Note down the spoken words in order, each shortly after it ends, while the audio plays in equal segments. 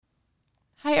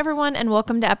Hi, everyone, and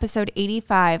welcome to episode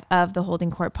 85 of the Holding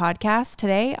Court podcast.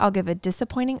 Today, I'll give a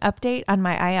disappointing update on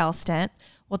my IL stint.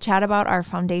 We'll chat about our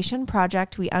foundation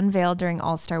project we unveiled during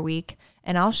All-Star Week,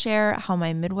 and I'll share how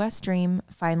my Midwest dream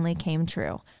finally came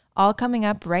true. All coming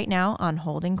up right now on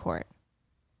Holding Court.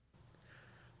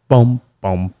 Bum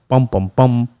bum bum bum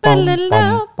bum bum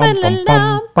bum bum bum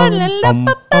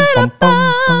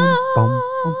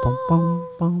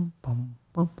bum bum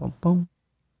bum bum.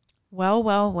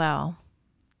 Well.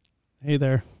 Hey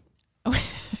there.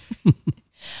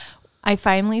 I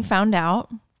finally found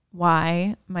out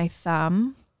why my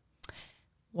thumb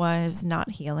was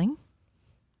not healing.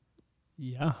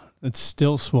 Yeah, it's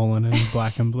still swollen in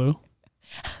black and blue.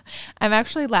 I'm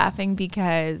actually laughing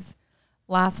because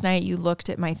last night you looked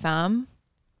at my thumb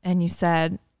and you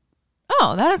said,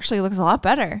 "Oh, that actually looks a lot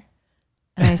better."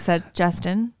 And I said,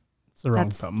 "Justin, It's the wrong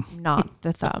that's thumb. not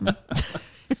the thumb."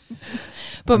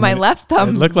 But my left thumb.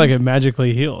 It looked like it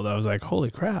magically healed. I was like, holy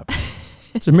crap.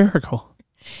 It's a miracle.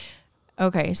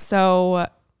 Okay, so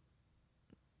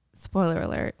spoiler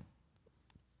alert.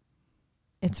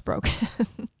 It's broken.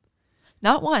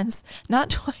 Not once,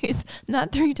 not twice,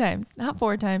 not 3 times, not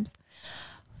 4 times.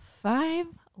 5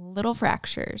 little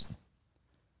fractures.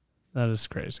 That is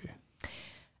crazy.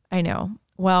 I know.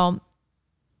 Well,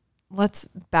 let's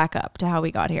back up to how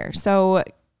we got here. So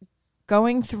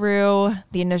going through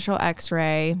the initial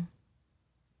x-ray,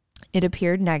 it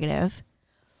appeared negative,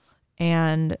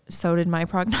 and so did my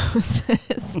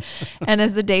prognosis. And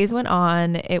as the days went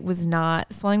on,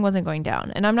 swelling wasn't going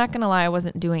down. And I'm not going to lie, I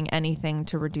wasn't doing anything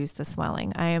to reduce the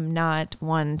swelling. I am not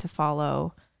one to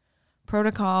follow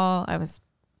protocol.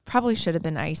 Probably should have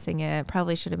been icing it,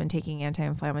 probably should have been taking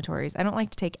anti-inflammatories. I don't like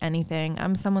to take anything.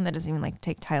 I'm someone that doesn't even like to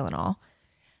take Tylenol,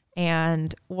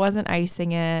 and wasn't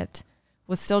icing it.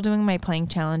 Was still doing my plank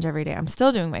challenge every day. I'm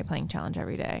still doing my plank challenge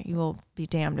every day. You will be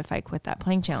damned if I quit that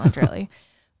plank challenge, really.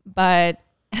 But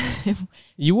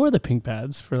You wore the pink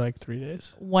pads for like 3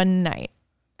 days. One night,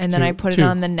 and then I put it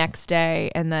on the next day,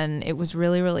 and then it was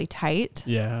really, really tight.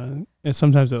 Yeah. And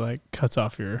sometimes it like cuts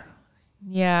off your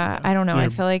I don't know. I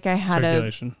feel like I had a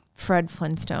circulation. Fred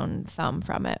Flintstone thumb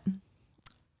from it.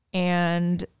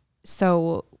 And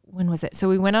so when was it? So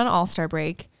we went on All-Star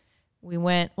break. We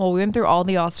went through all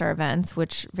the All-Star events,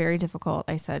 which very difficult.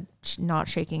 I said, not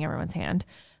shaking everyone's hand,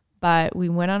 but we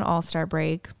went on All-Star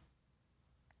break,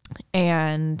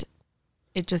 and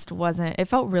it just wasn't, it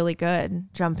felt really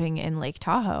good jumping in Lake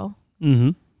Tahoe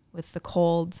with the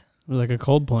cold. It was like a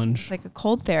cold plunge. It's like a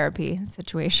cold therapy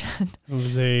situation. It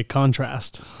was a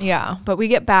contrast. Yeah, but we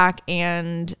get back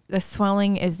and the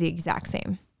swelling is the exact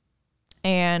same.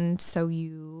 And so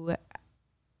you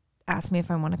asked me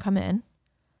if I want to come in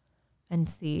and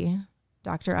see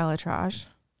Dr. Elatraj,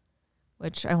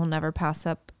 which I will never pass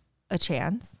up a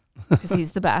chance because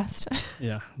he's the best.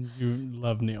 Yeah, you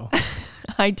love Neil.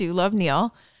 I do love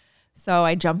Neil. So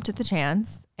I jumped at the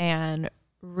chance and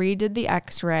redid the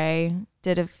x-ray,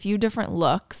 did a few different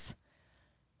looks,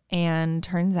 and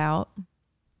turns out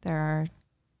there are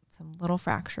some little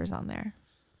fractures on there.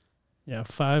 Yeah,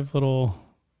 5 little...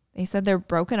 They said they're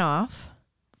broken off.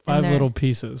 5 little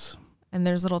pieces. And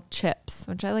there's little chips,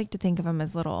 which I like to think of them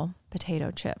as little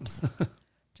potato chips,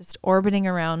 just orbiting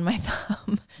around my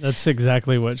thumb. That's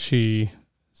exactly what she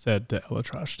said to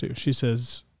Elatraj too. She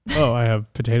says, "Oh, I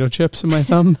have potato chips in my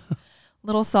thumb."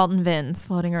 Little salt and vins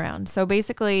floating around. So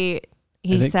basically,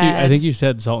 I think you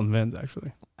said salt and vins,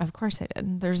 actually. Of course I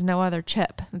did. There's no other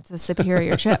chip. It's a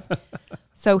superior chip.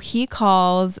 So he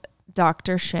calls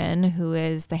Dr. Shin, who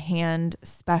is the hand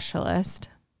specialist,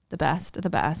 the best,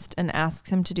 and asks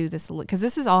him to do this because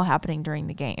this is all happening during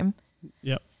the game.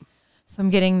 Yep. So I'm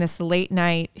getting this late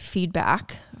night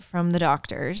feedback from the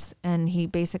doctors, and he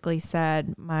basically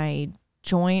said my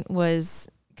joint was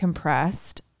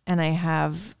compressed and I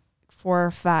have 4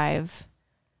 or 5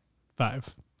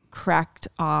 cracked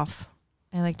off.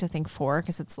 I like to think 4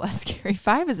 because it's less scary.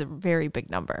 5 is a very big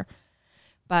number,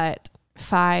 but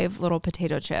 5 little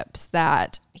potato chips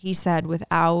that he said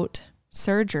without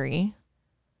surgery,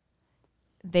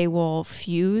 they will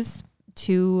fuse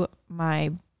to my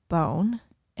bone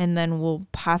and then will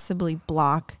possibly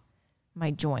block my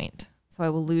joint. So I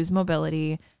will lose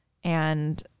mobility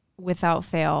and without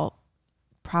fail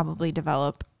probably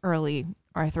develop early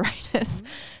arthritis.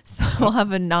 So I'll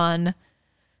have a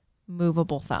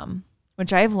non-movable thumb,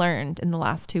 which I've learned in the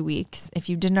last 2 weeks. If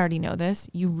you didn't already know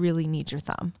this, you really need your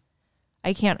thumb.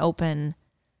 I can't open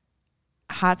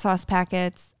hot sauce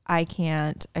packets. I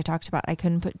talked about I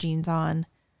couldn't put jeans on.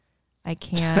 I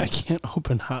can't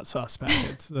open hot sauce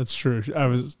packets. That's true. I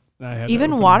had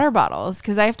even water bottles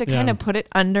because I have to kind of put it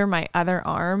under my other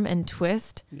arm and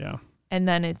twist. Yeah. And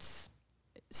then it's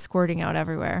squirting out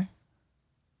everywhere.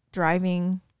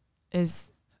 Driving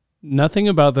is... Nothing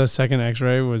about the second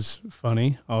x-ray was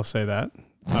funny. I'll say that,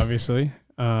 obviously.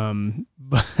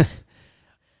 But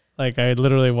like I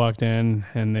literally walked in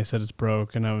and they said it's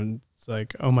broke. And I was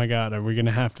like, oh my God, are we going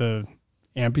to have to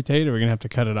amputate? Are we going to have to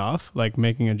cut it off? Like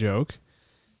making a joke.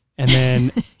 And then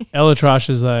Elatrosh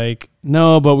is like,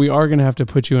 no, but we are going to have to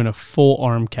put you in a full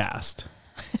arm cast.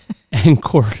 And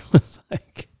Cord was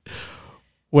like,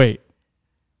 wait,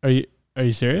 are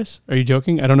you serious? Are you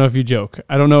joking? I don't know if you joke.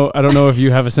 I don't know if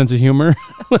you have a sense of humor.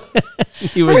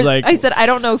 He was like, I said, I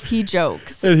don't know if he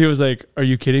jokes. And he was like, are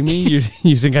you kidding me?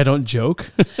 You think I don't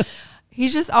joke?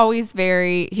 He's just always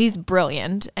he's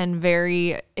brilliant and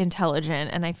very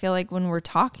intelligent. And I feel like when we're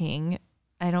talking,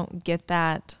 I don't get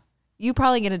that. You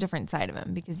probably get a different side of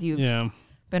him because you've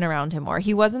been around him more.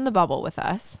 He was in the bubble with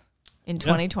us in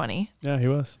 2020. Yeah, he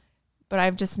was. But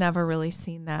I've just never really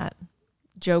seen that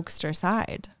jokester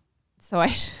side. So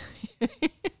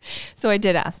I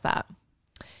did ask that.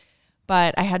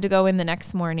 But I had to go in the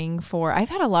next morning I've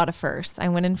had a lot of firsts. I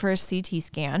went in for a CT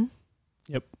scan.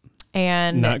 Yep.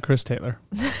 And not Chris Taylor.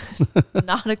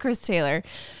 Not a Chris Taylor.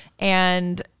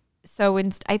 And so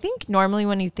I think normally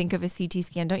when you think of a CT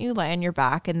scan, don't you lie on your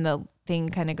back and the thing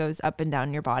kind of goes up and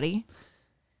down your body?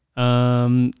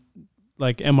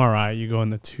 Like MRI, you go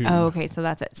in the tube. Oh, okay. So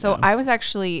that's it. So I was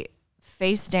actually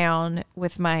face down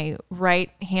with my right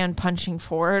hand punching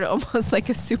forward, almost like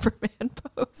a Superman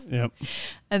pose. Yep.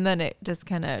 And then it just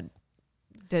kind of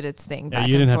did its thing. Yeah,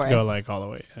 you didn't have to go like all the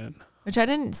way in. Which I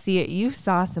didn't see it. You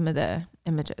saw some of the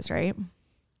images, right?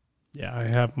 Yeah, I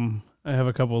have them. I have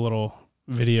a couple little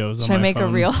videos. Should I make a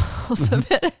reel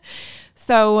of it?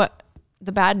 So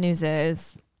the bad news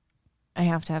is I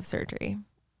have to have surgery,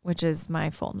 which is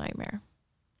my full nightmare.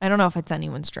 I don't know if it's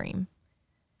anyone's dream.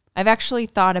 I've actually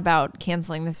thought about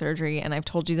canceling the surgery, and I've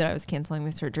told you that I was canceling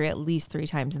the surgery at least 3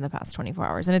 times in the past 24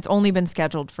 hours, and it's only been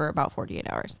scheduled for about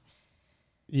 48 hours.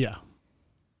 Yeah.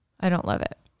 I don't love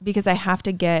it because I have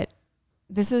to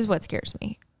this is what scares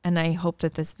me, and I hope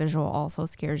that this visual also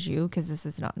scares you because this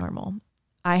is not normal.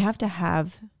 I have to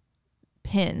have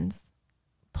pins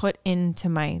put into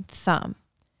my thumb,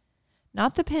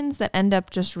 not the pins that end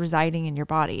up just residing in your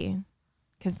body,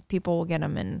 because people will get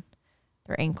them in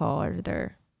their ankle or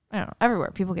I don't know,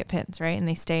 everywhere. People get pins, right? And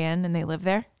they stay in and they live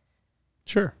there.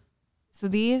 Sure. So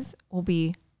these will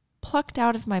be plucked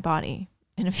out of my body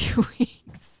in a few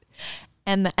weeks.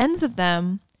 And the ends of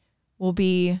them will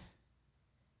be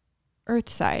earth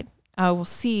side. I will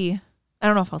see. I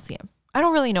don't know if I'll see them. I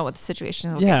don't really know what the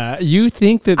situation is. Yeah. You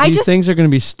think that these things are going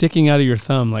to be sticking out of your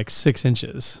thumb like 6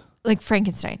 inches. Like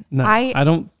Frankenstein. No, I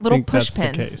don't think push that's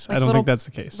pins, the case. like I don't think that's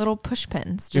the case. Little push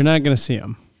pins. You're not going to see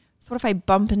them. So what if I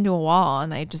bump into a wall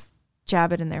and I just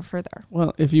jab it in there further?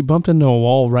 Well, if you bumped into a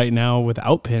wall right now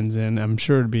without pins in, I'm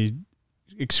sure it'd be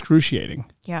excruciating.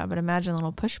 Yeah, but imagine a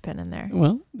little push pin in there.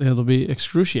 Well, it'll be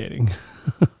excruciating.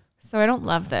 So I don't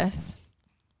love this.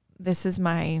 This is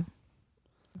my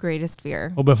greatest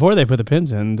fear. Well, before they put the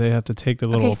pins in, they have to take the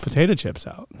little potato chips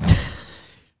out.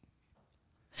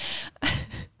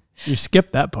 You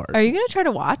skip that part. Are you going to try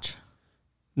to watch?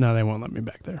 No, they won't let me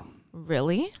back there.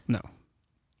 Really? No.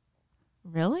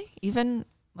 Really? Even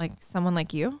like someone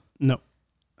like you? No.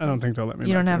 I don't think they'll let me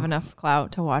You back don't have there. enough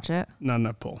clout to watch it? Not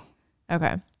enough pull.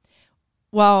 Okay.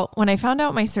 Well, when I found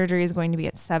out my surgery is going to be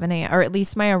at 7 a.m., or at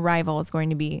least my arrival is going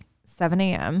to be 7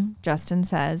 a.m., Justin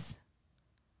says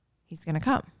he's going to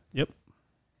come. Yep.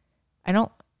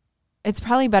 It's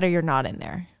probably better you're not in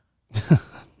there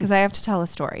because I have to tell a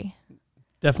story.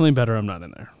 Definitely better I'm not in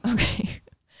there. Okay.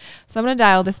 So I'm going to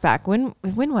dial this back. When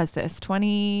was this?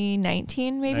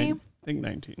 2019 maybe? I think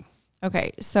 19.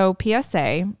 Okay. So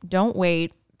PSA, don't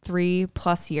wait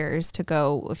 3+ years to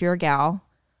go, if you're a gal,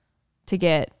 to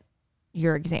get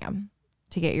your exam,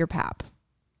 to get your PAP.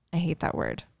 I hate that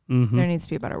word. Mm-hmm. There needs to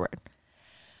be a better word.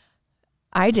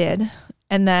 I did.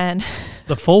 And then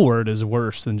the full word is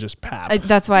worse than just PAP.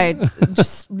 that's why I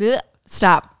just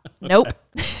stop. Nope.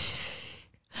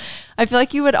 I feel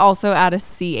like you would also add a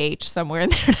CH somewhere in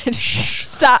there. And I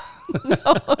just stop.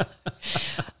 No.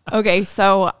 Okay,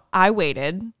 so I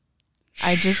waited.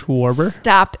 I just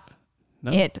stop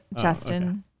it,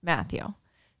 Justin Matthew.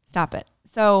 Stop it.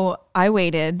 So I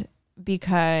waited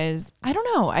because I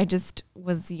don't know. I just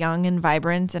was young and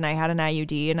vibrant, and I had an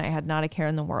IUD, and I had not a care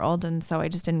in the world, and so I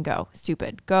just didn't go.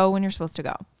 Stupid. Go when you're supposed to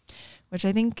go, which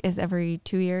I think is every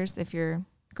 2 years if you're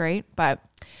great. But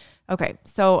okay,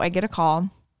 so I get a call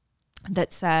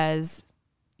that says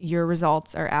your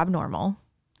results are abnormal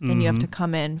and you have to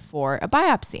come in for a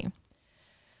biopsy.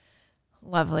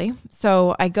 Lovely.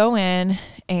 So I go in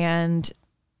and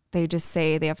they just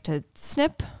say they have to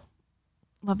snip.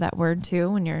 Love that word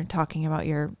too when you're talking about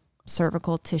your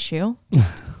cervical tissue.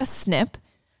 Just a snip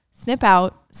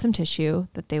out some tissue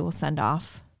that they will send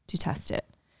off to test it.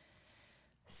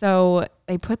 So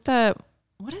they put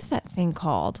what is that thing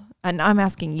called? And I'm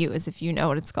asking you as if you know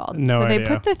what it's called. No idea.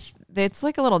 They put it's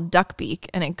like a little duck beak,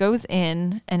 and it goes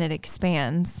in and it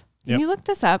expands. Can you look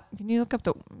this up? Can you look up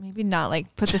maybe not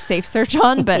like put the safe search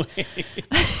on, but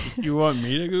you want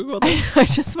me to Google this? I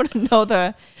just want to know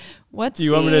Do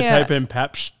you want me to type in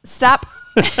PEPS? Stop.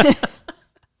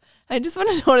 I just want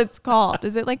to know what it's called.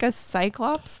 Is it like a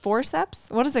cyclops forceps?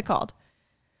 What is it called?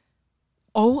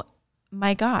 Oh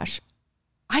my gosh.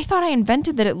 I thought I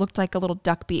invented that it looked like a little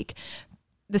duck beak.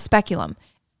 The speculum.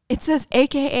 It says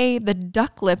AKA the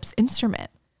duck lips instrument.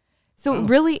 So it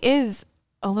really is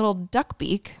a little duck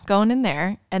beak going in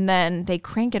there, and then they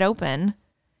crank it open.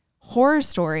 Horror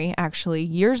story, actually,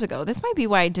 years ago. This might be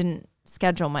why I didn't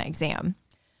schedule my exam.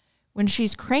 When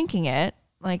she's cranking it,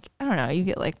 like, I don't know, you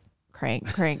get like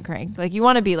crank. Like you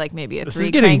want to be like maybe a 3 This is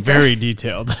getting very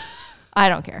detailed. I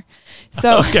don't care.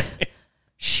 So okay.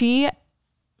 She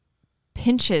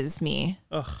pinches me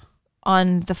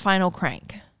on the final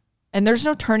crank. And there's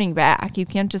no turning back. You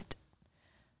can't just,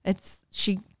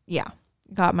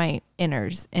 got my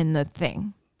inners in the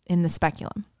thing, in the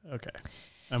speculum. Okay.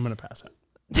 I'm going to pass it.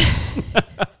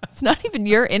 It's not even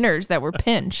your inners that were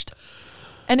pinched.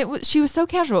 And she was so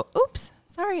casual. Oops,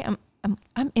 sorry,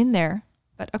 I'm in there.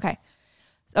 But okay.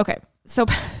 So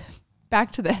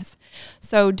back to this.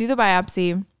 So do the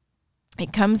biopsy.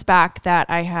 It comes back that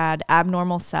I had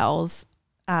abnormal cells.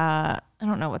 I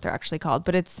don't know what they're actually called,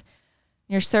 but it's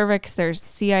in your cervix. There's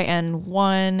CIN1,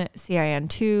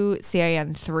 CIN2,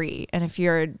 CIN3. And if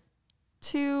you're a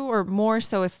 2 or more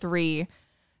so a 3,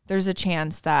 there's a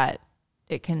chance that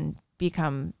it can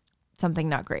become something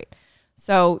not great.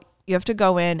 So you have to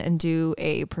go in and do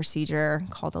a procedure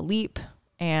called a LEEP,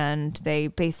 and they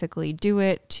basically do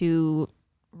it to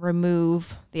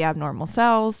remove the abnormal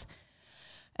cells.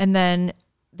 And then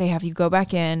they have you go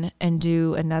back in and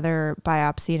do another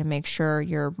biopsy to make sure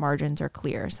your margins are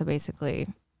clear. So basically,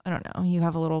 I don't know, you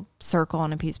have a little circle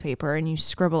on a piece of paper and you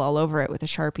scribble all over it with a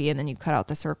Sharpie, and then you cut out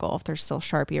the circle. If there's still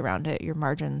Sharpie around it, your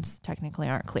margins technically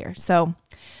aren't clear. So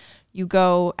you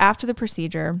go after the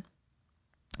procedure,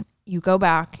 you go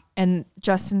back, and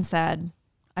Justin said,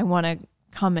 I want to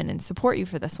come in and support you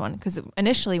for this one. Because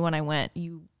initially when I went,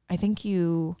 I think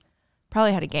you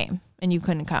probably had a game and you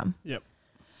couldn't come. Yep.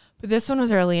 But this one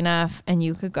was early enough and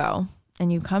you could go,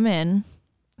 and you come in.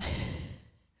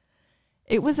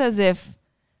 It was as if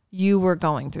you were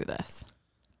going through this.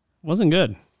 Wasn't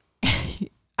good.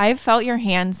 I've felt your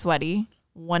hand sweaty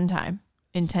one time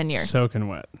in 10 years. Soaking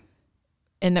wet.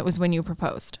 And that was when you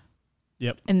proposed.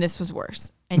 Yep. And this was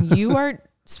worse. And you are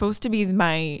supposed to be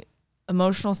my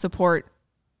emotional support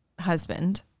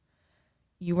husband.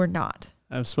 You were not.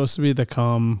 I was supposed to be the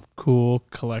calm, cool,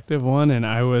 collective one, and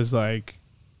I was like,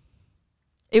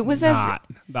 it was not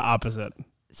the opposite.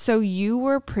 So you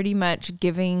were pretty much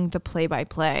giving the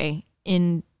play-by-play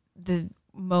in the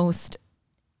most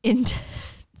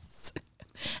intense,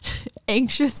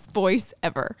 anxious voice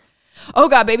ever. Oh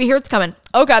God, baby, here it's coming.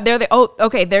 Oh God, there they are.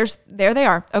 Okay, there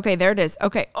it is.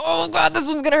 Okay. Oh God, this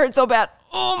one's gonna hurt so bad.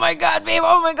 Oh my God, babe.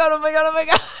 Oh my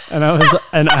God.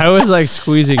 And I was like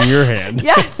squeezing your hand.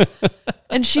 Yes.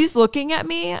 And she's looking at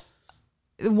me,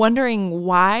 wondering,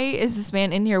 why is this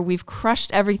man in here? We've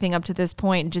crushed everything up to this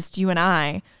point, just you and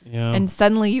I. Yeah. And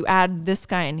suddenly you add this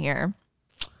guy in here,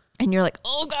 and you're like,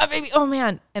 oh God, baby. Oh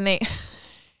man. And I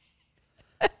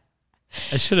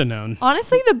should have known.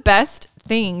 Honestly, the best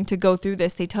thing to go through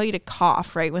this, they tell you to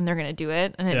cough right when they're going to do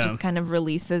it, and it just kind of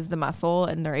releases the muscle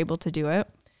and they're able to do it.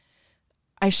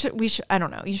 I don't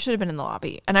know. You should have been in the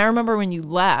lobby. And I remember when you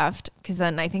left, because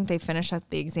then I think they finished up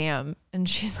the exam, and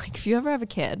she's like, if you ever have a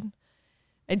kid,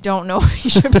 I don't know if you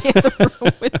should be in the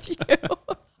room with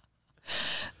you.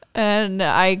 And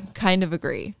I kind of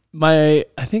agree. I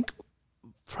think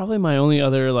probably my only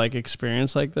other like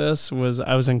experience like this was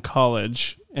I was in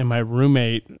college, and my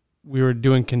roommate, we were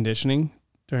doing conditioning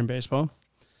during baseball,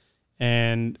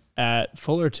 and at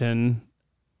Fullerton,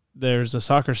 there's a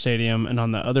soccer stadium, and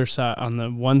on the other side, on the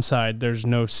one side, there's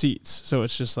no seats. So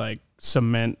it's just like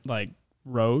cement, like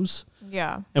rows.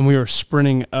 Yeah. And we were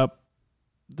sprinting up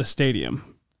the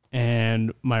stadium,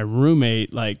 and my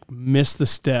roommate like missed the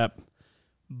step,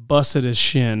 busted his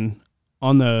shin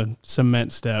on the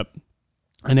cement step,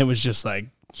 and it was just like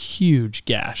huge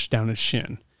gash down his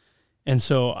shin. And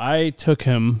so I took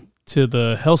him to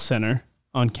the health center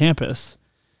on campus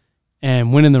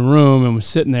and went in the room and was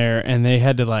sitting there, and they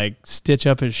had to like stitch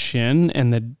up his shin,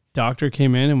 and the doctor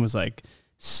came in and was like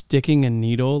sticking a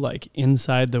needle like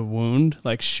inside the wound,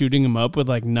 like shooting him up with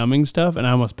like numbing stuff, and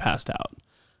I almost passed out.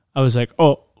 I was like,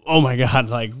 oh my God,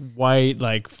 like white,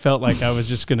 like felt like I was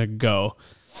just gonna go.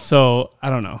 So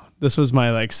I don't know. This was my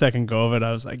like second go of it.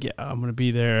 I was like, yeah, I'm gonna be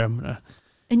there.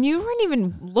 And you weren't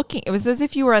even looking. It was as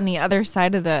if you were on the other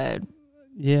side of the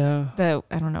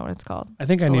I don't know what it's called. I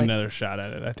think I need another shot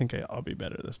at it. I think I'll be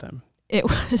better this time. It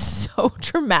was so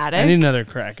dramatic. I need another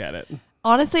crack at it.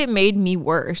 Honestly, it made me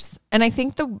worse. And I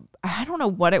think I don't know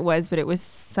what it was, but it was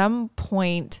some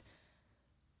point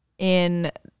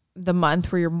in the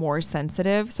month where you're more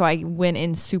sensitive. So I went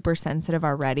in super sensitive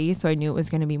already. So I knew it was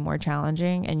going to be more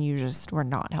challenging, and you just were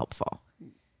not helpful.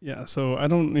 Yeah. So I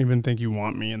don't even think you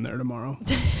want me in there tomorrow,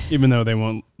 even though they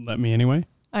won't let me anyway.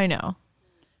 I know.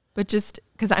 But just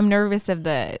because I'm nervous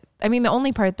the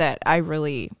only part that I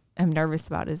really am nervous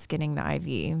about is getting the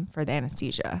IV for the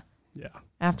anesthesia. Yeah.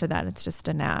 After that, it's just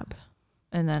a nap.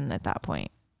 And then at that point,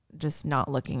 just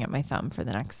not looking at my thumb for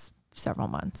the next several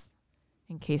months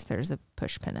in case there's a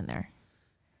push pin in there.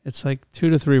 It's like 2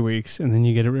 to 3 weeks, and then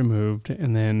you get it removed.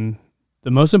 And then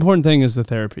the most important thing is the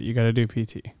therapy. You got to do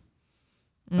PT.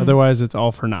 Otherwise, it's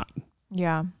all for naught.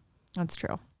 Yeah, that's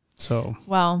true. So,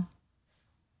 well,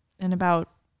 in about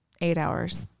 8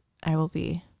 hours, I will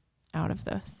be out of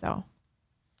this. So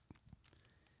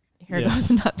here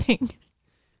goes nothing.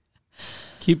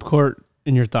 Keep Court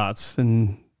in your thoughts,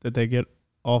 and that they get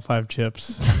all 5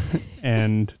 chips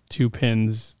and 2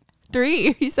 pins.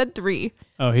 3. He said 3.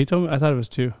 Oh, he told me. I thought it was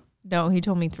 2. No, he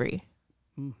told me 3.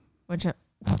 Which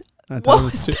I thought it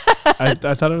was 2. I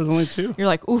thought it was only 2. You're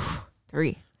like, oof,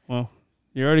 3. Well,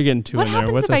 you're already getting 2 what in there. What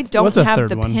happens if I don't have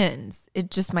the pins?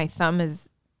 It just, my thumb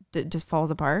just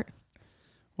falls apart.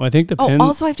 Well, I think the pin.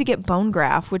 Also I have to get bone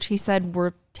graft, which he said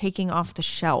we're taking off the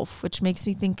shelf, which makes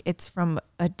me think it's from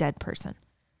a dead person.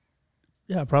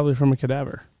 Yeah, probably from a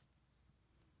cadaver.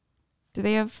 Do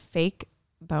they have fake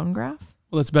bone graft?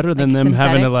 Well, it's better than them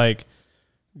having to like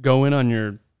go in on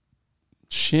your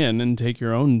shin and take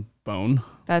your own bone.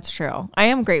 That's true. I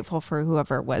am grateful for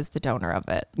whoever was the donor of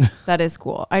it. That is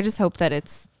cool. I just hope that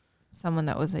it's someone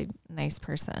that was a nice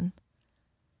person.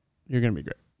 You're going to be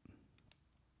great.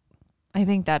 I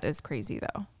think that is crazy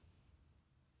though.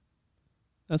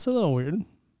 That's a little weird.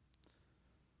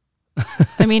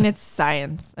 I mean, it's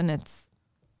science, and it's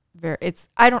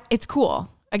cool.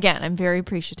 Again, I'm very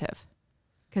appreciative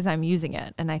because I'm using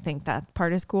it, and I think that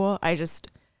part is cool. I just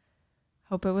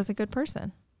hope it was a good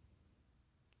person.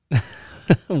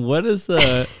 What's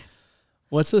the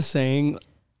saying?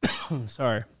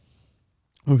 Sorry.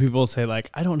 When people say like,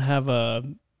 I don't have a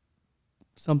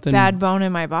something bad bone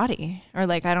in my body, or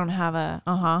like I don't have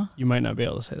a You might not be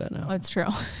able to say that now. That's true.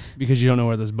 Because you don't know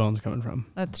where this bone's coming from.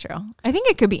 That's true. I think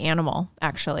it could be animal,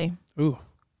 actually. Ooh.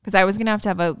 Because I was gonna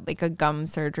have a gum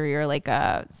surgery or like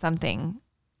a something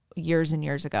years and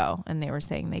years ago, and they were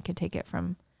saying they could take it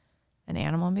from an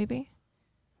animal, maybe.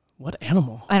 What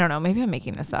animal? I don't know. Maybe I'm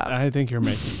making this up. I think you're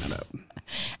making that up.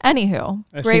 Anywho,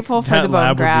 grateful for the bone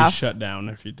lab graft. would be shut down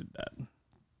if you did that.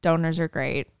 Donors are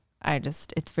great.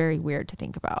 It's very weird to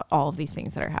think about all of these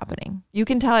things that are happening. You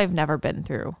can tell I've never been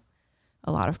through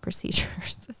a lot of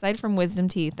procedures aside from wisdom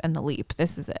teeth and the leap.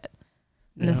 This is it.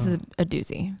 And this is a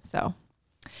doozy. So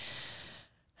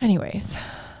anyways,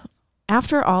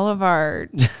 after all of our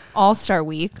All-Star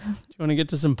week. Do you want to get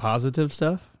to some positive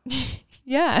stuff?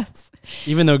 Yes.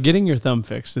 Even though getting your thumb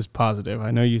fixed is positive. I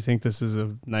know you think this is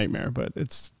a nightmare, but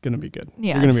it's going to be good.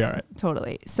 Yeah. You're going to be all right.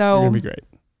 Totally. So you're going to be great.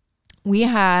 We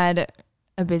had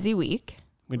a busy week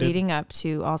leading up up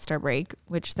to All-Star break,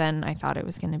 which then I thought it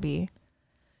was going to be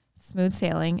smooth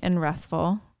sailing and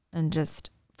restful and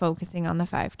just focusing on the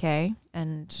 5K,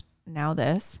 and now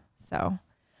this. So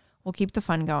we'll keep the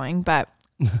fun going. But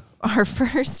our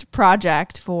first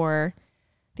project for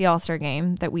the All-Star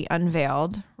game that we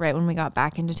unveiled right when we got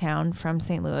back into town from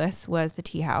St. Louis was the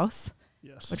Tea House,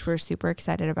 which we're super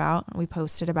excited about. We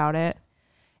posted about it.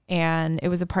 And it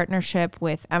was a partnership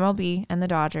with MLB and the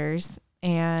Dodgers,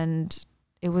 and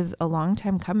it was a long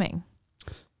time coming.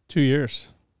 2 years.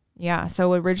 Yeah.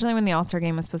 So originally when the All-Star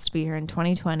game was supposed to be here in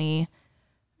 2020,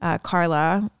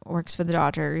 Carla, works for the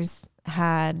Dodgers,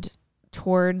 had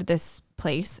toured this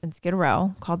place in Skid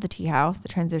Row called the Tea House, the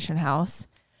transition house,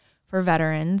 for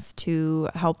veterans to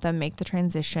help them make the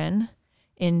transition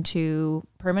into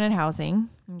permanent housing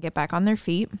and get back on their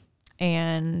feet.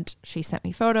 And she sent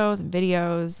me photos and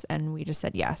videos, and we just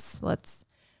said, yes, let's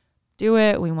do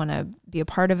it. We want to be a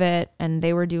part of it. And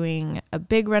they were doing a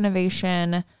big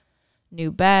renovation,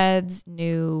 new beds,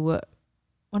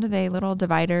 what are they, little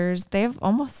dividers? They have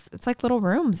it's like little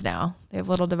rooms now. They have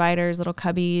little dividers, little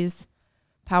cubbies,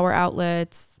 power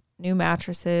outlets, new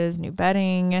mattresses, new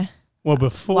bedding. Well,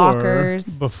 before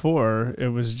Lockers.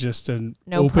 it was just an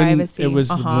No open, privacy. It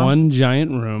was Uh-huh. one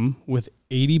giant room with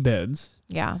 80 beds,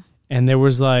 Yeah. and there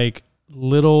was like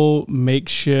little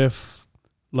makeshift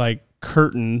like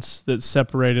curtains that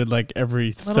separated like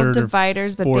every Little third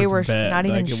dividers, or but they fourth were bed. not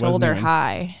even Like, it wasn't shoulder even-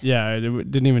 high. Yeah,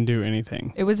 it didn't even do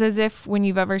anything. It was as if when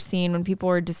you've ever seen when people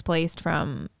were displaced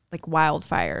from like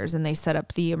wildfires and they set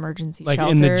up the emergency Like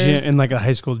shelters. in the gym, in like a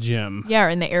high school gym. Yeah, or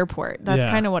in the airport. That's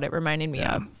Yeah. kind of what it reminded me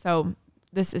Yeah. of. So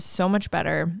this is so much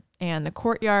better. And the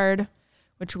courtyard,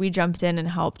 which we jumped in and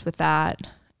helped with that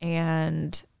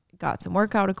and got some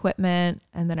workout equipment.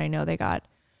 And then I know they got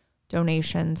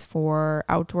donations for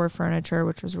outdoor furniture,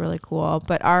 which was really cool.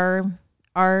 But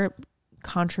our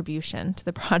contribution to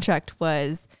the project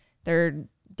was their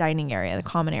dining area, the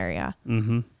common area.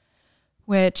 Mm-hmm.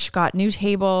 Which got new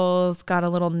tables, got a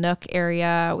little nook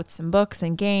area with some books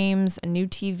and games, a new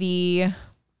TV,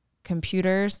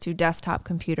 computers, 2 desktop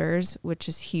computers, which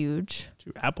is huge.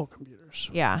 2 Apple computers.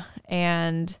 Yeah.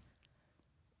 And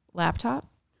laptop.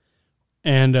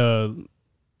 And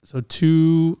so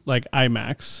 2 like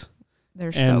iMacs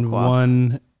They're so and cool.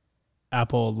 1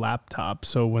 Apple laptop.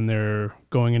 So when they're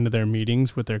going into their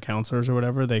meetings with their counselors or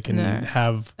whatever, they can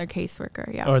have, Their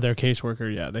caseworker. Yeah. or their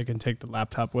caseworker, yeah, they can take the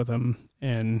laptop with them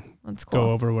and That's cool.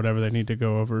 go over whatever they need to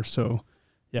go over. So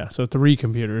yeah, so 3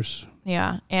 computers.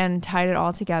 Yeah. And tied it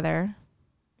all together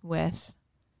with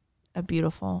a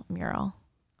beautiful mural.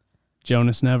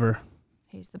 Jonas never.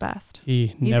 He's the best.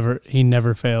 He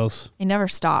never fails. He never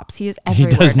stops. He is He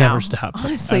everywhere does now. never stop.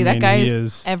 Honestly, I that mean, guy he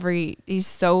is he's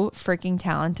so freaking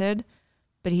talented,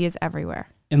 but he is everywhere.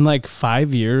 In like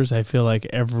 5 years, I feel like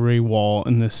every wall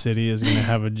in this city is going to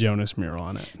have a Jonas mural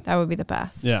on it. That would be the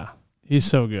best. Yeah. He's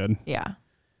so good. Yeah.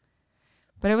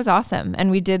 But it was awesome. And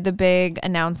we did the big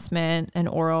announcement, and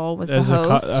Oral was There's the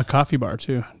host. a coffee bar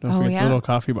too. Don't forget the little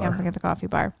coffee bar. Can't forget the coffee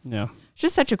bar. Yeah. It's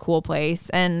just such a cool place.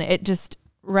 And it just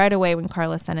right away when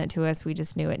Carla sent it to us, we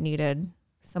just knew it needed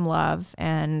some love.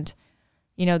 And,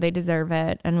 you know, they deserve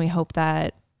it. And we hope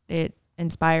that it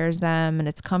inspires them and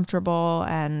it's comfortable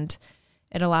and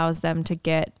it allows them to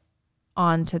get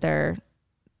on to their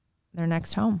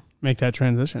next home. Make that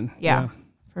transition. Yeah.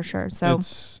 For sure. So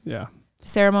yeah. the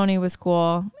ceremony was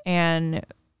cool, and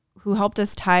who helped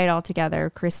us tie it all together,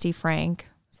 Christy Frank.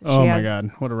 So Oh my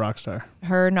God, what a rock star.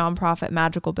 Her nonprofit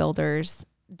Magical Builders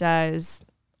does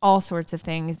all sorts of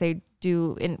things. They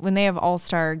do when they have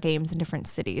all-star games in different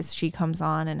cities, she comes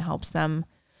on and helps them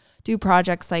do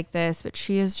projects like this, but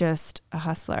she is just a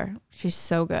hustler. She's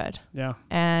so good. Yeah.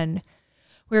 And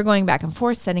we were going back and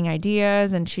forth setting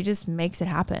ideas, and she just makes it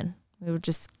happen. We would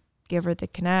just give her the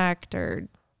connect or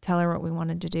tell her what we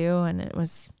wanted to do, and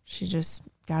she just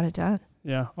got it done.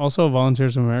 Yeah. Also,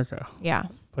 Volunteers of America Yeah.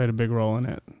 played a big role in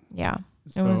it. Yeah.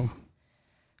 So,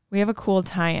 We have a cool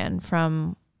tie-in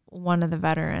from one of the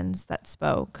veterans that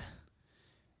spoke.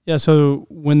 yeah. So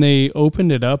when they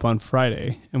opened it up on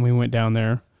Friday and we went down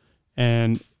there,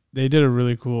 and they did a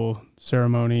really cool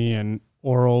ceremony, and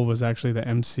Oral was actually the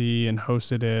MC and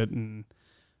hosted it. And,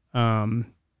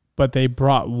 but they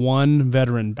brought one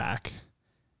veteran back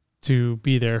to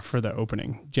be there for the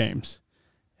opening, James.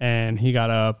 And he got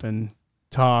up and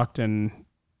talked, and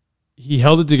he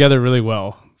held it together really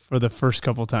well for the first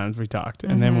couple times we talked.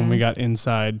 And then when we got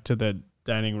inside to the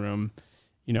dining room,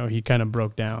 you know, he kind of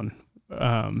broke down,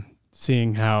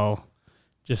 seeing how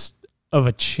just of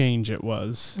a change it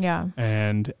was. Yeah.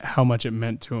 And how much it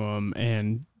meant to him.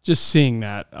 And just seeing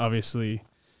that obviously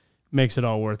makes it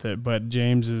all worth it. But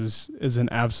James is an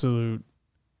absolute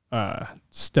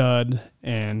stud,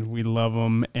 and we love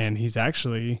him. And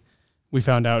we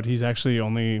found out he's actually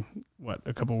only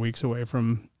a couple weeks away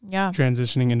from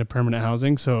transitioning into permanent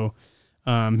housing. So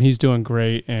he's doing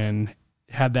great and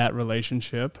had that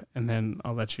relationship. And then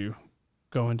I'll let you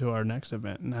go into our next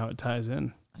event and how it ties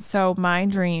in. So my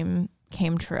dream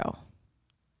came true.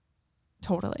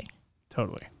 Totally.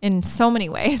 In so many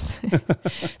ways.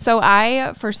 So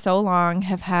I, for so long,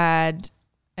 have had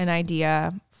an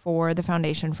idea for the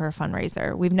foundation for a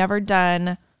fundraiser. We've never,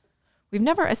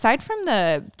 aside from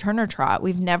the Turner Trot,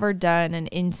 we've never done an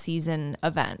in-season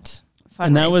event fundraiser.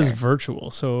 And that was virtual.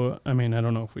 So, I mean, I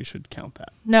don't know if we should count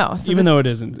that. No. So even though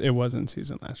it was in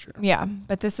season last year. Yeah.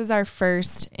 But this is our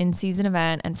first in-season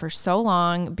event. And for so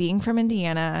long, being from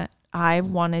Indiana, I've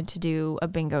wanted to do a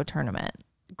bingo tournament.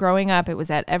 Growing up, it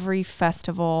was at every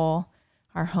festival,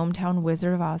 our hometown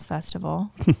Wizard of Oz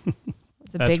festival.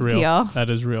 It's a big deal.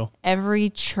 That is real. Every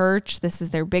church, this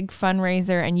is their big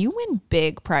fundraiser, and you win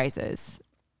big prizes.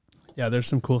 Yeah, there's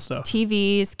some cool stuff.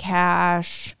 TVs,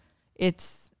 cash.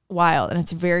 It's wild, and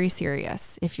it's very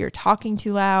serious. If you're talking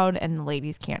too loud and the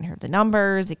ladies can't hear the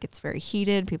numbers, it gets very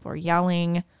heated. People are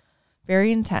yelling,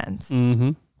 very intense.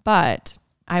 Mm-hmm. But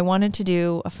I wanted to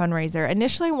do a fundraiser.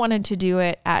 Initially, I wanted to do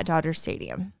it at Dodger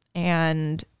Stadium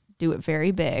and do it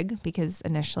very big, because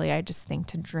initially I just think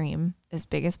to dream as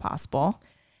big as possible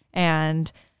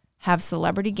and have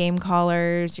celebrity game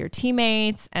callers, your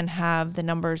teammates, and have the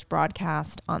numbers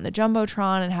broadcast on the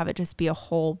Jumbotron and have it just be a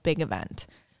whole big event.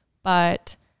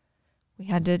 But we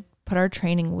had to put our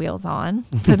training wheels on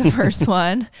for the first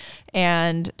one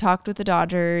and talked with the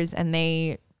Dodgers, and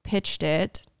they pitched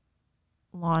it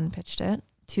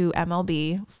to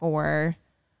MLB for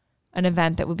an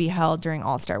event that would be held during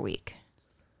All-Star Week.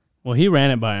 Well, he ran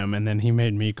it by him, and then he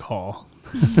made me call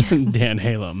Dan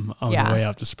Halem on the way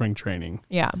out to spring training.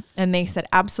 Yeah. And they said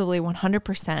absolutely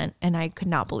 100%. And I could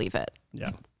not believe it.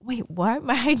 Yeah. Wait, what?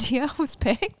 My idea was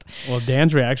picked? Well,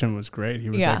 Dan's reaction was great. He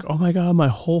was like, oh my God, my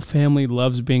whole family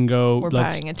loves bingo.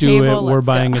 Let's buying a do table. it. We're Let's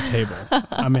buying go. a table.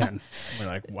 I'm in. We're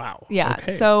like, wow. Yeah.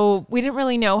 Okay. So we didn't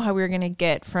really know how we were going to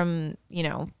get from,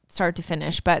 start to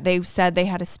finish, but they said they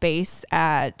had a space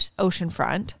at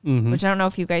Oceanfront, which I don't know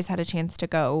if you guys had a chance to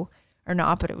go or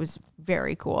not, but it was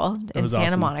very cool in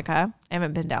Santa Monica. I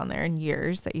haven't been down there in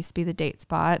years. That used to be the date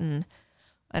spot, and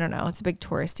I don't know, it's a big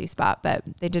touristy spot, but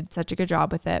they did such a good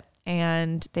job with it.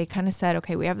 And they kind of said,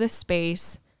 okay, we have this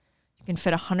space, you can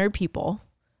fit 100 people,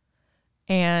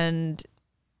 and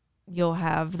you'll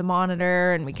have the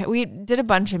monitor, and we did a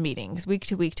bunch of meetings week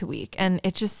to week to week, and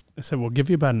it just, I said, we'll give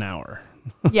you about an hour.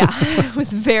 yeah, it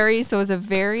was a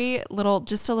very little,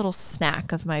 just a little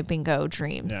snack of my bingo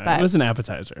dreams. Yeah, but it was an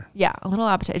appetizer. Yeah, a little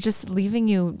appetizer, just leaving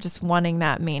you just wanting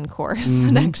that main course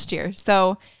the next year.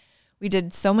 So we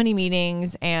did so many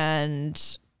meetings,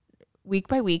 and week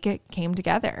by week it came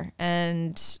together.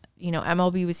 And,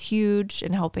 MLB was huge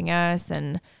in helping us,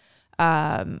 and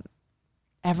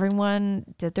everyone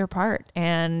did their part.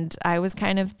 And I was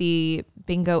kind of the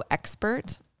bingo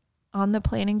expert on the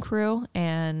planning crew,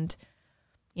 and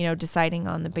deciding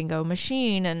on the bingo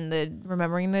machine and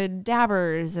remembering the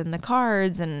dabbers and the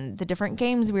cards and the different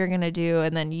games we were going to do.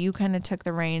 And then you kind of took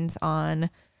the reins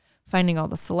on finding all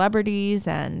the celebrities,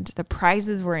 and the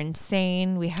prizes were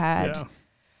insane. We had,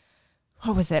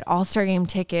 what was it? All-Star Game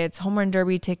tickets, Home Run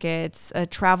Derby tickets, a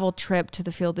travel trip to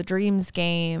the Field of Dreams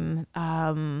game,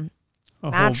 mattress,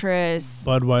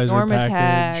 Budweiser Normatec,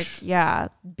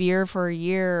 package. beer for a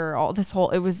year,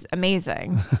 it was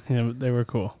amazing. Yeah, they were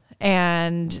cool.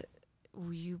 And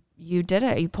you did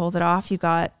it. You pulled it off. You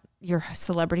got your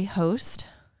celebrity host,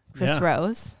 Chris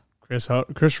Rose.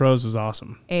 Chris Rose was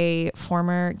awesome. A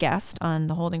former guest on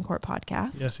the Holding Court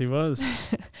podcast. Yes, he was.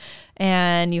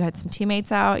 And you had some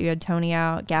teammates out. You had Tony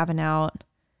out, Gavin out.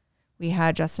 We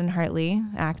had Justin Hartley,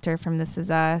 actor from This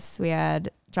Is Us. We had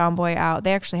John Boy out.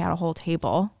 They actually had a whole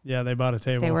table. Yeah, they bought a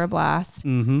table. They were a blast.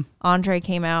 Mm-hmm. Andre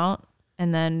came out,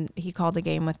 and then he called a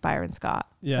game with Byron Scott.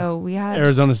 Yeah. So we had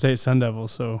Arizona State Sun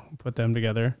Devils, so put them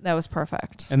together. That was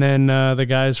perfect. And then the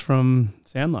guys from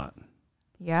Sandlot.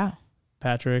 Yeah.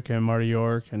 Patrick and Marty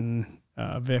York and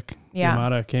Vic Yeah.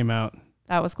 Yamada came out.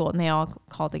 That was cool. And they all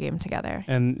called the game together.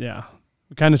 And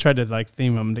we kind of tried to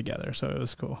theme them together, so it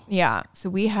was cool. Yeah. So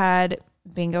we had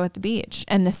bingo at the beach,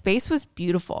 and the space was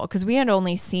beautiful because we had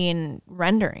only seen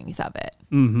renderings of it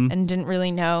and didn't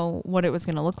really know what it was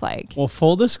going to look like. Well,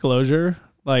 full disclosure,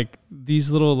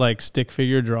 these little stick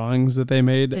figure drawings that they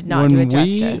made did not do it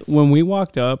justice. When we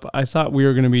walked up, I thought we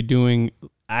were going to be doing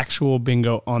actual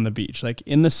bingo on the beach,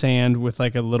 in the sand with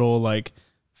a little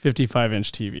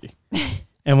 55-inch TV.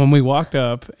 And when we walked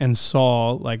up and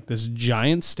saw this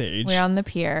giant stage, we're on the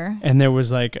pier, and there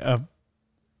was a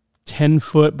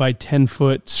 10-foot by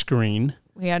 10-foot screen.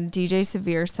 We had DJ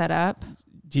Severe set up.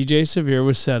 DJ Severe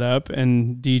was set up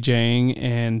and DJing,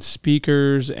 and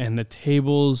speakers, and the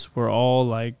tables were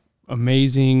all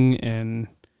amazing. And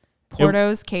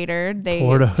Porto's catered. They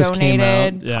Porto's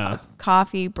donated came out.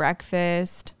 coffee,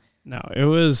 breakfast. No,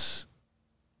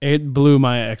 it blew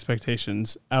my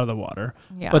expectations out of the water.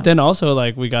 Yeah. But then also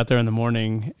we got there in the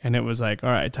morning, and it was all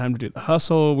right, time to do the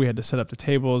hustle. We had to set up the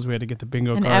tables. We had to get the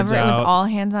bingo cards out. It was all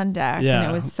hands on deck. Yeah.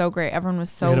 And it was so great. Everyone was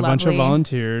so we had lovely. a bunch of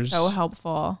volunteers. So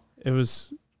helpful. It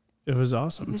was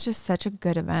awesome. It was just such a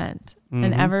good event.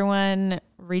 And everyone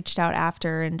reached out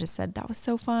after and just said, that was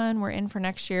so fun. We're in for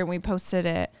next year. And we posted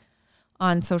it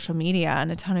on social media,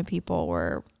 and a ton of people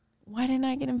were, why didn't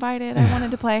I get invited? I wanted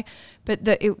to play. But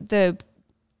the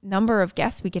number of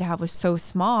guests we could have was so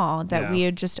small that we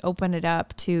had just opened it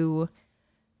up to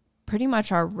pretty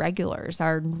much our regular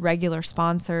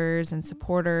sponsors and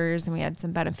supporters, and we had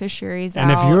some beneficiaries And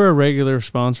out. if you're a regular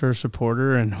sponsor or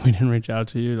supporter and we didn't reach out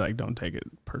to you, like, don't take it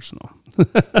personal.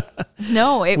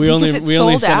 No, we because only it we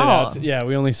only sold sent out. it out.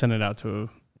 We only sent it out to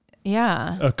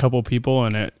Yeah. a couple people,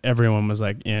 and everyone was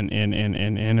like in,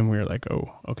 and we were like, oh,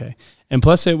 okay. And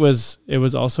plus, it was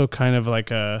also kind of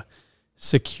like a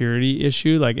security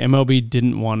issue. Like MLB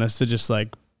didn't want us to just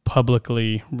like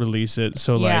publicly release it,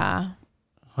 so like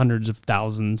hundreds of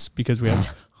thousands, because we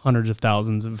have hundreds of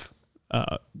thousands of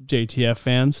JTF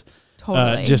fans.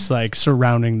 Totally. Just like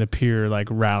surrounding the pier, like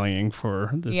rallying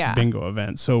for this bingo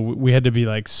event. So we had to be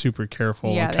like super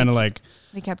careful and kind of like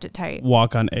they kept it tight.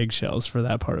 Walk on eggshells for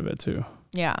that part of it too.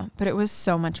 Yeah, but it was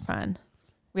so much fun.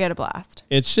 We had a blast.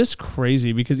 It's just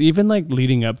crazy because even like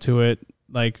leading up to it,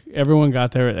 like everyone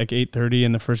got there at like 8:30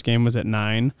 and the first game was at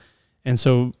 9. And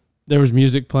so there was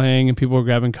music playing and people were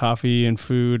grabbing coffee and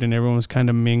food and everyone was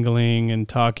kind of mingling and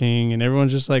talking and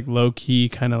everyone's just like low key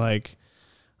kind of like,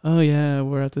 oh yeah,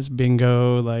 we're at this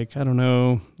bingo, like, I don't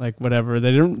know, like whatever. It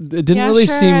didn't really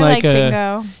seem like a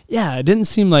bingo. Yeah, it didn't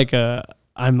seem like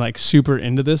I'm like super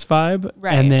into this vibe.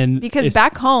 Right. And then because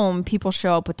back home people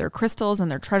show up with their crystals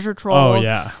and their treasure trolls. Oh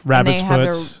yeah. Rabbit's and they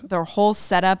foots. Have their whole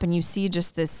setup and you see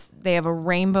just this, they have a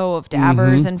rainbow of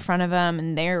dabbers in front of them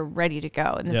and they're ready to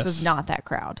go. And this was not that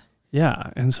crowd.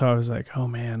 Yeah. And so I was like, oh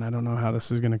man, I don't know how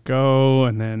this is going to go.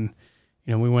 And then,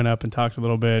 we went up and talked a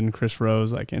little bit and Chris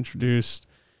Rose like introduced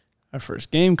our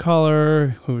first game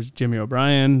caller, who was Jimmy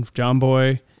O'Brien, John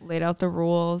Boy. Laid out the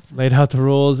rules.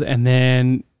 And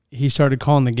then he started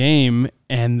calling the game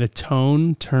and the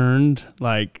tone turned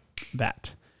like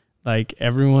that. Like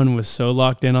everyone was so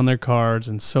locked in on their cards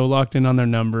and so locked in on their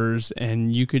numbers.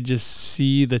 And you could just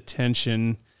see the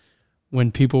tension when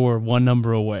people were one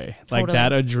number away. Totally. Like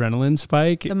that adrenaline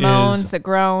spike. The moans, the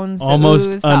groans,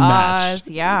 almost the oohs, unmatched.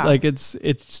 The ahs. Yeah. Like it's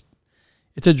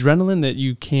adrenaline that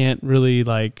you can't really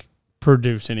like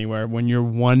produce anywhere when you're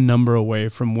one number away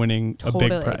from winning a big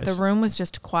prize. The room was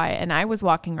just quiet and I was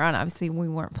walking around. Obviously we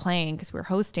weren't playing because we were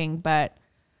hosting, but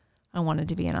I wanted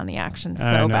to be in on the action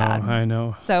bad. I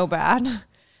know. So bad.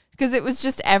 Because it was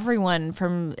just everyone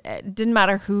it didn't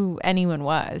matter who anyone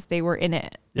was. They were in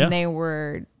it. Yeah. And they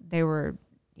were,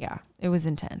 it was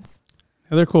intense.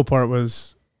 The other cool part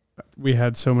was we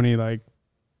had so many like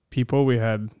people. We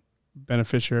had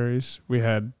beneficiaries. We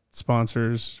had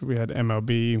sponsors. We had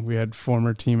MLB. We had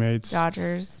former teammates.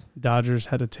 Dodgers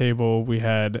had a table. We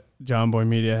had John Boy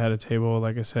Media had a table.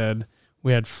 Like I said,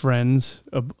 we had friends,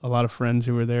 a lot of friends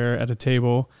who were there at a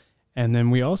table. And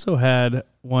then we also had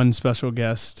one special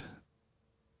guest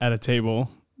at a table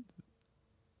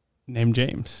named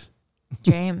James.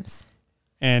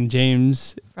 And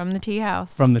James from the tea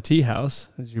house,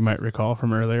 as you might recall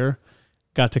from earlier,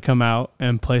 got to come out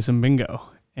and play some bingo.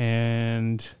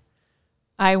 And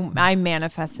I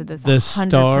manifested this. The 100%.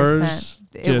 stars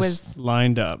it was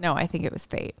lined up. No, I think it was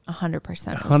fate. 100%.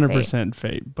 100%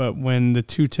 fate. But when the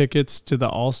 2 tickets to the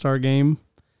All-Star game,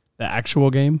 the actual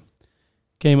game,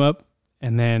 came up,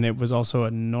 and then it was also a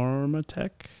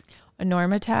Normatec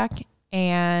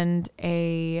and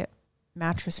a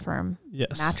mattress firm.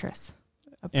 Yes.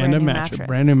 A brand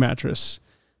new mattress.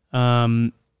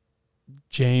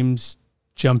 James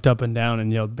jumped up and down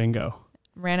and yelled bingo.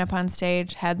 Ran up on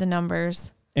stage, had the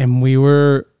numbers. And we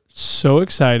were so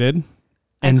excited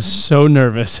and so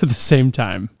nervous at the same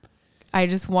time. I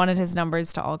just wanted his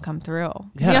numbers to all come through.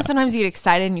 Because sometimes you get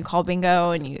excited and you call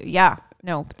bingo and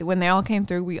when they all came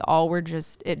through, we all were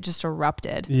it just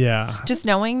erupted. Yeah. Just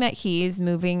knowing that he's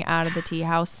moving out of the tea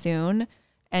house soon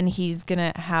and he's going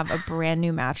to have a brand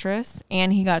new mattress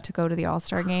and he got to go to the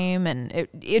All-Star game and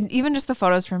even just the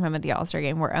photos from him at the All-Star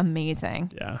game were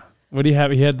amazing. Yeah. What do you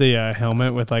have? He had the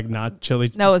helmet with like not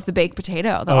chili. No, it was the baked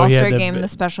potato. The All-Star game, the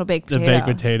special baked potato. The baked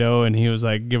potato, and he was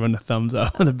like giving a thumbs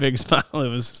up and a big smile. It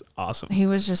was awesome. He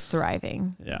was just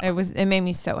thriving. Yeah. It made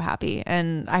me so happy,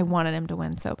 and I wanted him to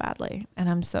win so badly, and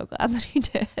I'm so glad that he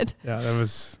did. Yeah, that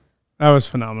was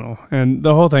phenomenal, and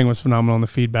the whole thing was phenomenal, and the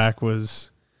feedback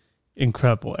was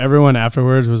incredible. Everyone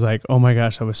afterwards was like, "Oh my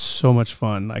gosh, that was so much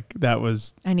fun!" Like that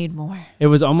was. I need more. It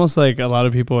was almost like a lot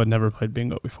of people had never played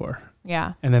bingo before.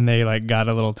 Yeah. And then they like got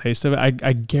a little taste of it.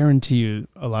 I guarantee you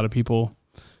a lot of people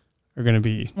are going to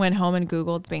be went home and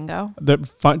Googled bingo. They're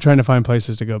trying to find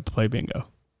places to go play bingo.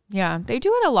 Yeah. They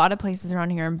do it a lot of places around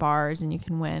here in bars and you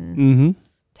can win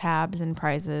tabs and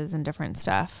prizes and different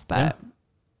stuff, but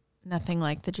nothing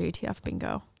like the JTF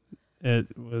bingo.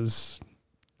 It was.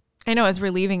 I know as we're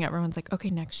leaving, everyone's like,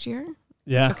 okay, next year.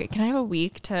 Yeah. Okay. Can I have a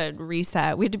week to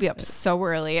reset? We had to be up so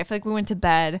early. I feel like we went to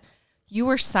bed. You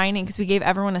were signing because we gave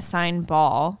everyone a signed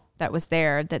ball that was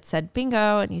there that said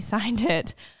bingo, and you signed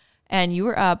it, and you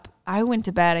were up. I went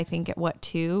to bed, I think at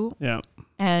 2? Yeah.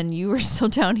 And you were still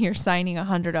down here signing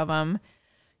 100 of them.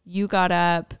 You got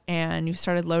up and you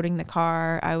started loading the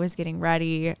car. I was getting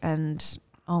ready, and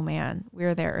oh man, we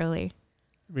were there early.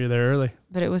 We were there early.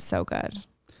 But it was so good.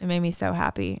 It made me so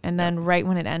happy. And then right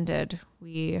when it ended,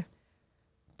 we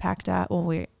packed up.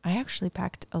 Well, I actually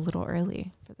packed a little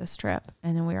early for this trip,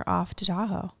 and then we were off to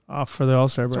Tahoe. Off for the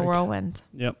All-Star It's break. a whirlwind.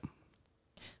 Yep.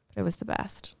 But it was the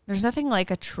best. There's nothing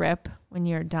like a trip when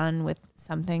you're done with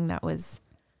something that was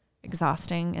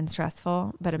exhausting and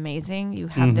stressful, but amazing. You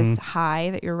have this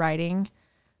high that you're riding,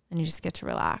 and you just get to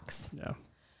relax. Yeah.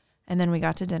 And then we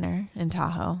got to dinner in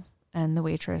Tahoe, and the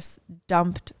waitress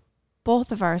dumped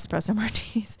both of our espresso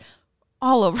martinis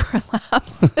all over our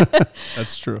laps.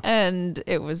 That's true. And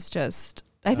it was just,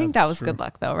 I think that was good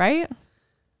luck though, right?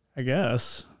 I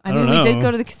guess. I mean, we did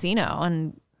go to the casino,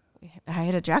 and I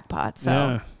hit a jackpot. So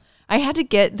Yeah. I had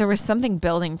to there was something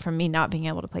building from me not being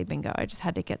able to play bingo. I just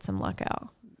had to get some luck out.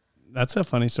 That's a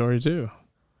funny story too.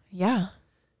 Yeah.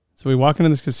 So we walk into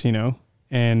this casino,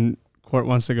 and Court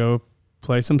wants to go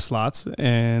play some slots,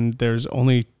 and there's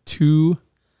only 2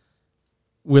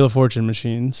 Wheel of Fortune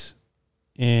machines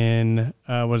in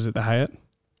the Hyatt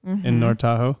in North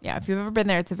Tahoe. Yeah, if you've ever been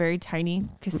there, it's a very tiny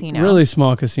casino. Really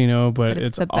small casino, but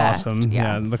it's the best. awesome.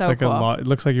 Yeah, it looks so like cool. It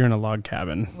looks like you're in a log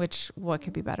cabin. Which what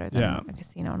could be better than a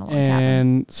casino and a log cabin?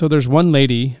 And so there's one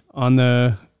lady on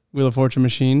the Wheel of Fortune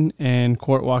machine, and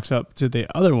Court walks up to the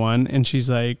other one, and she's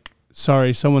like,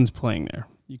 "Sorry, someone's playing there.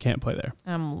 You can't play there."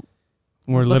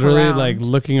 We're literally around. like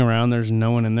looking around. There's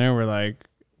no one in there. We're like,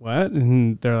 "What?"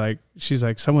 And they're like, she's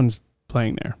like, "Someone's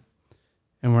playing there."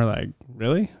 And we're like,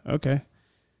 "Really? Okay."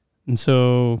 And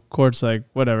so Court's like,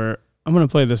 "Whatever. I'm going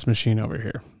to play this machine over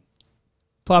here."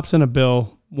 Plops in a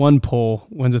bill, 1 pull,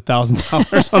 wins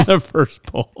 $1,000 on the first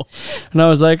pull. And I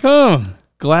was like, "Oh,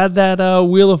 glad that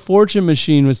Wheel of Fortune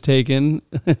machine was taken."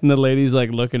 And the lady's like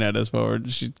looking at us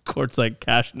forward. Court's like,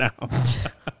 "Cash now."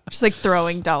 Just like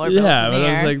throwing dollar bills Yeah, in the but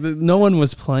air. I was like, no one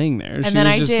was playing there. And She then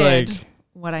was I just did like,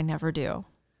 what I never do.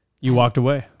 you walked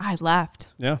away. I left.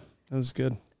 Yeah, that was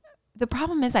good. The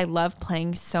problem is I love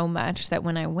playing so much that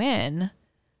when I win,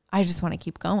 I just want to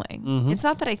keep going. It's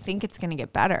not that I think it's going to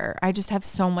get better. I just have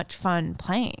so much fun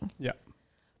playing. Yeah.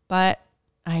 But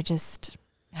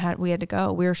we had to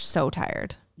go. We were so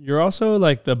tired. You're also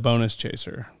like the bonus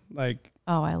chaser. Like,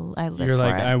 Oh, I live you're for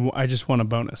like, it. I just want a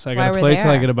bonus. I Why got to we're play till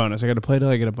I there. get a bonus. I got to play till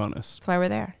I get a bonus. That's why we're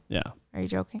there. Yeah. Are you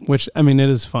joking? Which, I mean, it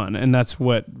is fun. And that's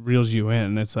what reels you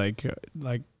in. It's like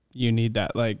you need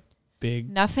that like big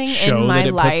Nothing show in my that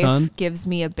it puts on. life gives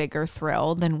me a bigger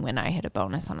thrill than when I hit a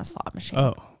bonus on a slot machine.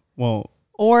 Oh, well,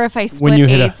 Or if I When split you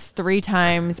hit eights 3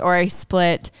 times, or I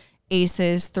split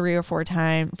aces 3 or 4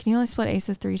 times. Can you only split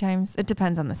aces 3 times? It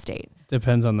depends on the state.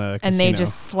 depends on the And casino. they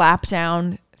just slap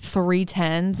down 3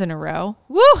 10s in a row.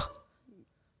 Woo!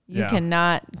 You Yeah.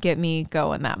 cannot get me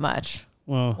going that much.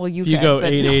 Well, you if you could, go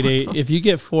but 8, no. 8, 8, if you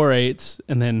get 4 8s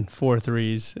and then 4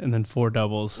 3s and then 4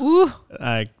 doubles, Woo!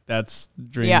 that's Yeah.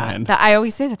 dreamland. I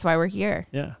always say that's why we're here.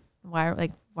 Yeah. Why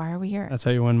are we here? That's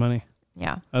how you win money.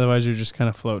 Yeah. Otherwise, you're just kind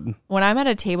of floating. When I'm at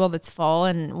a table that's full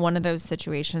and one of those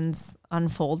situations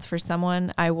unfolds for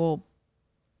someone, I will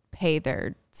pay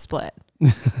their split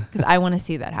because I want to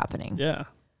see that happening. Yeah.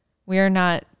 We are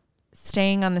not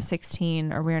staying on the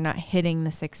 16, or we are not hitting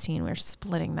the 16. We're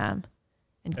splitting them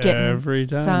and getting Every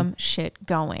time. some shit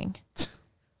going.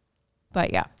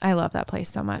 But yeah, I love that place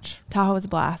so much. Tahoe was a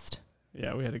blast.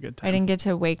 Yeah, we had a good time. I didn't get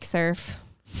to wake surf,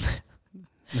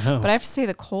 No. but I have to say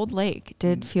the cold lake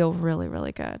did feel really,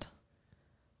 really good.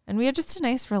 And we had just a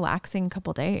nice, relaxing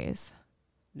couple days.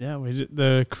 Yeah,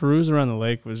 the cruise around the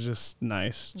lake was just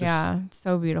nice. Yeah,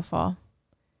 so beautiful.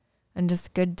 And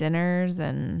just good dinners,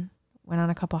 and went on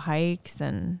a couple hikes,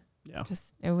 and Yeah.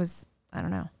 it was, I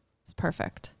don't know, it was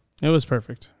perfect. It was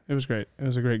perfect. It was great. It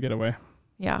was a great getaway.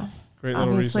 Yeah. Great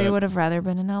little Obviously, I reset. would have rather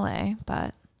been in LA,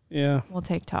 but Yeah. we'll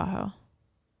take Tahoe.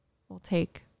 We'll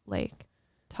take Lake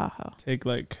Tahoe Take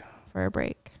Lake for a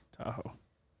break. Tahoe.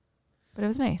 But it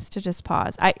was nice to just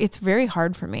pause. It's very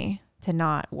hard for me to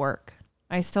not work.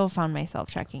 I still found myself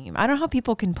checking email. I don't know how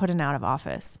people can put an out of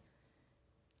office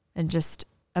and just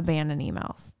abandon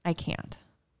emails. I can't.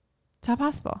 It's not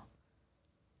possible.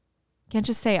 Can't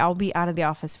just say I'll be out of the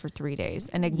office for 3 days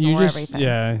and ignore everything.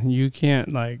 Yeah, you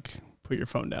can't like put your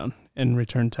phone down and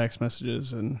return text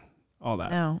messages and all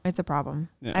that. No, it's a problem.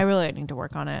 Yeah. I really need to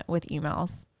work on it with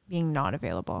emails being not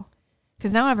available,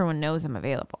 because now everyone knows I'm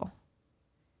available.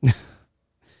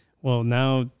 Well,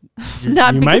 now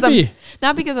Not you because might be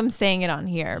Not because I'm saying it on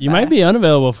here. you but might be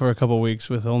unavailable for a couple weeks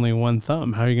with only one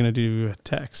thumb. How are you going to do a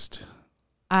text?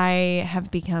 I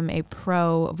have become a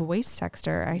pro voice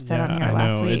texter. I said on here I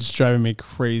last know. week. It's driving me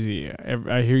crazy.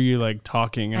 I hear you like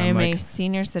talking. And I am I'm a like,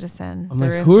 senior citizen. I'm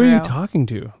like, who are you talking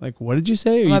to? Like, what did you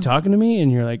say? Are you talking to me? And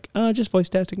you're like, oh, just voice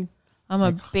texting. I'm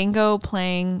a bingo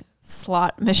playing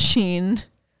slot machine,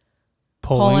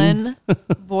 Pulling.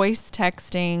 voice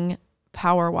texting,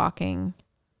 power walking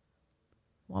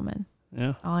woman.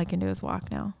 Yeah. All I can do is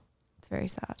walk now. It's very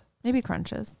sad. Maybe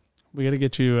crunches. We got to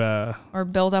get you. Or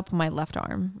build up my left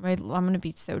arm. I'm going to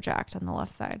be so jacked on the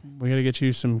left side. We got to get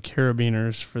you some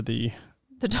carabiners for the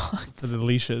dogs. For the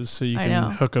leashes so you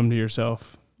can hook them to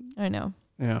yourself. I know.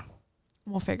 Yeah.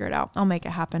 We'll figure it out. I'll make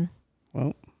it happen.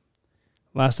 Well,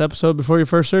 last episode before your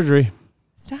first surgery.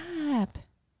 Stop.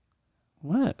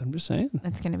 What? I'm just saying.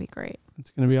 It's going to be great.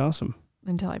 It's going to be awesome.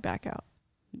 Until I back out.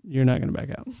 You're not going to back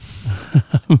out.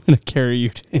 I'm going to carry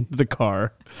you into the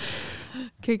car.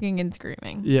 Kicking and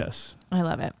screaming. Yes. I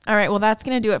love it. All right. Well, that's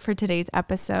going to do it for today's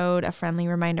episode. A friendly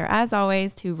reminder, as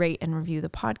always, to rate and review the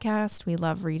podcast. We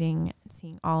love reading and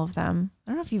seeing all of them.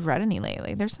 I don't know if you've read any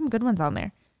lately. There's some good ones on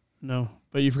there. No,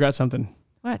 but you forgot something.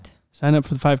 What? Sign up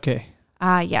for the 5K.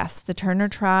 Yes. The Turner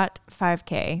Trot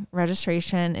 5K.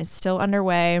 Registration is still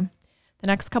underway. The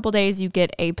next couple days, you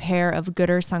get a pair of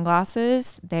Gooder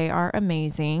sunglasses. They are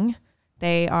amazing.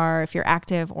 They are, if you're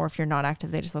active or if you're not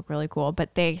active, they just look really cool.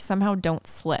 But they somehow don't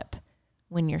slip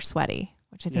when you're sweaty,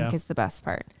 which I think is the best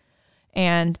part.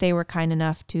 And they were kind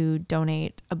enough to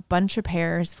donate a bunch of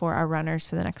pairs for our runners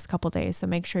for the next couple days. So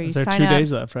make sure you sign up. There's 2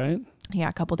 days left, right? Yeah,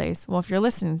 a couple days. Well, if you're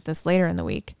listening to this later in the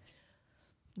week,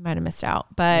 you might have missed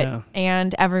out. But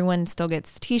and everyone still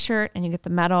gets the t-shirt and you get the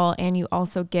medal and you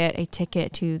also get a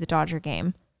ticket to the Dodger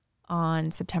game on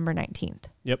September 19th.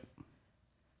 Yep.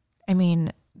 I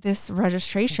mean, this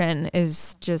registration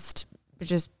is just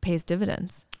pays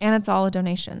dividends and it's all a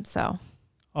donation. So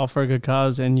all for a good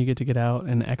cause and you get out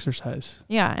and exercise.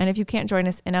 Yeah. And if you can't join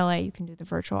us in LA, you can do the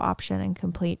virtual option and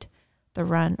complete the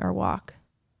run or walk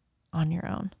on your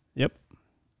own. Yep.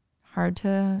 Hard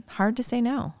to say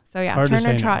no. So yeah,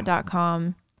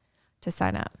 turnertrot.com to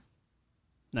sign up.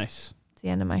 Nice. It's the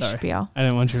end of my spiel. I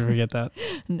didn't want you to forget that.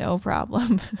 No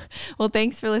problem. Well,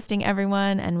 thanks for listening,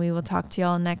 everyone. And we will talk to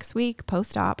y'all next week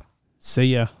post-op.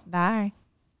 See ya. Bye.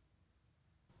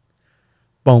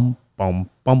 Bum, bum,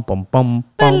 bum, bum, bum,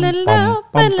 bum, bum, bum,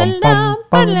 bum, bum,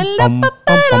 bum, bum, bum,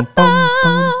 bum,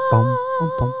 bum, bum.